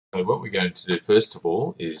So what we're going to do first of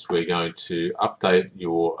all is we're going to update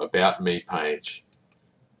your About Me page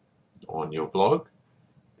on your blog,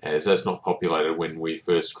 as that's not populated when we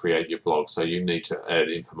first create your blog, so you need to add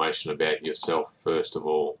information about yourself first of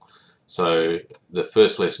all. So the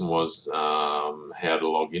first lesson was how to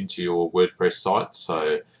log into your WordPress site,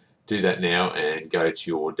 so do that now and go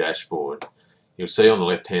to your dashboard. You'll see on the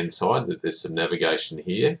left hand side that there's some navigation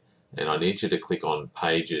here, and I need you to click on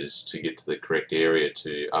Pages to get to the correct area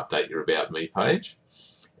to update your About Me page.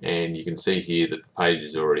 And you can see here that the page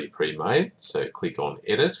is already pre-made, so click on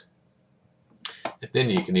Edit. And then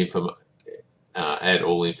you can add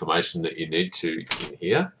all the information that you need to in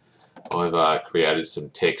here. I've created some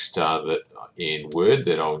text that in Word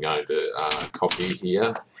that I'm going to copy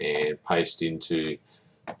here and paste into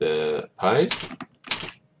the page.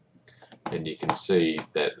 And you can see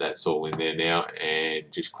that that's all in there now, and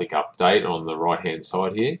just click Update on the right hand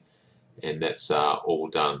side here, and that's all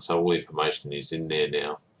done. So all the information is in there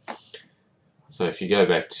now. So if you go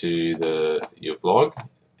back to your blog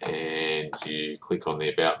and you click on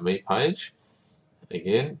the About Me page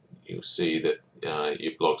again, you'll see that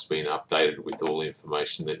your blog's been updated with all the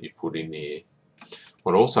information that you put in here.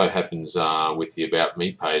 What also happens with the About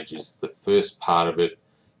Me page is the first part of it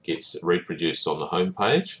gets reproduced on the home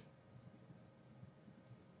page.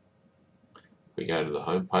 If we go to the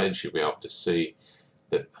home page, you'll be able to see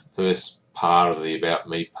that the first part of the About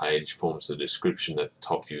Me page forms the description at the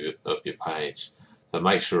top of your page. So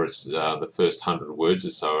make sure it's the first 100 words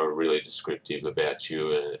or so are really descriptive about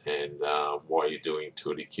you and why you're doing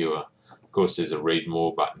Tour de Cure. Of course, there's a Read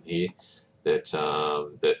More button here that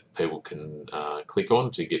that people can click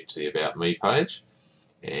on to get to the About Me page.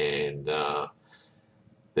 And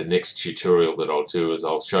the next tutorial that I'll do is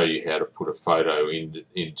I'll show you how to put a photo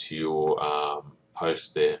into your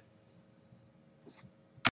post there.